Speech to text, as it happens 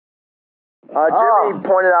Jimmy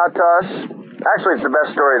pointed out to us, actually it's the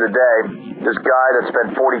best story of the day, this guy that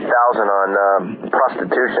spent $40,000 on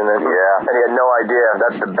prostitution, and he had no idea.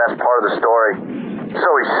 That's the best part of the story. So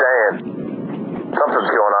he's saying.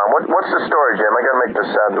 Something's going on. What's the story, Jim? I gotta make the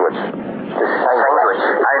sandwich. The sandwich.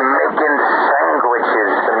 I'm making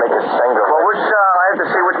sandwiches. To make a sandwich. Well, I have to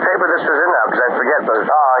see which paper this was in now, because I forget. But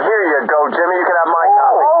here you go, Jimmy. You can have my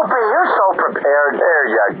copy. Opie, you're so prepared. There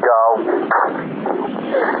you go.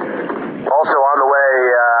 Also on the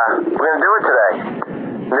way, we're gonna do it today.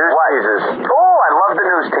 News teasers. Oh, I love the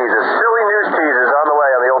news teasers. Silly news teasers on the way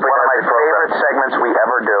on the Opie. One of my favorite segments we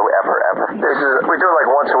ever do, ever. We do it like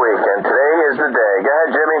once a week, and today is the day. Go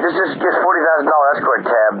ahead, Jimmy. This is just $40,000 escort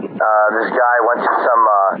tab. This guy went to some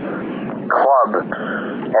club,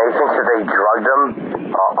 and he thinks that they drugged him.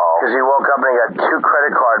 Because he woke up and he got 2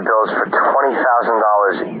 credit card bills for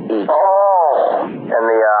 $20,000 each. Oh! And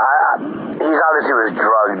he's obviously was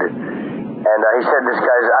drugged. And he said this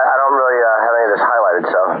guy's, I don't really have any of this highlighted,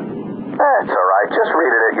 so. It's all right. Just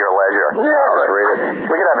read it at your leisure. Yeah, just read it.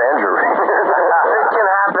 We can have Andrew read it. It can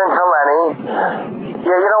happen to Lenny.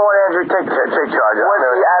 Yeah, you know what, Andrew? Take charge. Was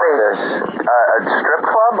he at a strip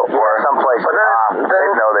club or someplace? But they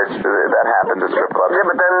know that happens at strip clubs. Yeah,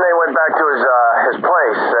 but then they went back to his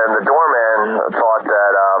place, and the doorman thought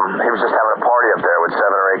that he was just having a party up there with 7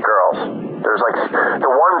 or 8 girls. There's like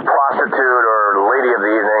the one prostitute or lady of the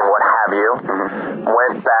evening, what have you,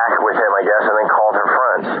 went back with him, I guess, and then called her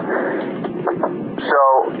friends. So,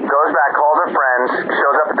 goes back, calls her friends,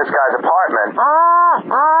 shows up at this guy's apartment.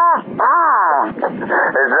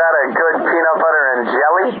 Is that a good peanut butter and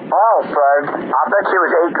jelly? Oh, bud. I'll bet you it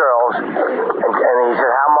was 8 girls. And he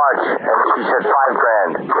said, how much? And she said,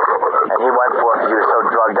 $5,000. And he went for it because he was so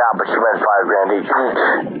drugged out, but she went $5,000 each.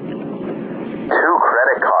 2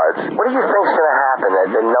 credit cards. What do you think's going to happen? That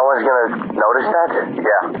no one's going to notice that?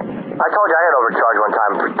 Yeah. I told you I got overcharged one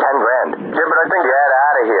time for $10,000. Jim, but I think get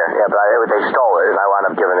out of here. Yeah, but they stole it, and I wound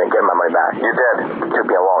up getting my money back. You did. It took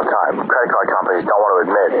me a long time. Credit card companies don't want to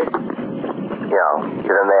admit it. You know,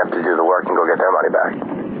 then they have to do the work and go get their money back.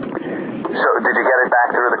 So, did you get it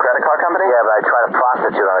back through the credit card company? Yeah, but I tried to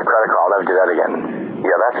prostitute on a credit card. I'll never do that again.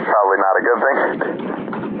 Yeah, that's probably not a good thing.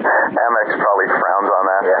 Amex probably frowns on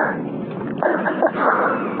that. Yeah. It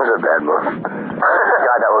was a bad move.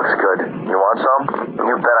 God, that looks good. You want some?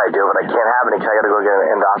 You bet I do, but I can't have any because I got to go get an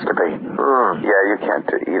endoscopy. Yeah, you can't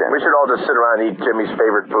eat it. We should all just sit around and eat Jimmy's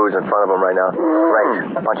favorite foods in front of him right now.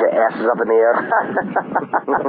 Right. A bunch of asses up in the air.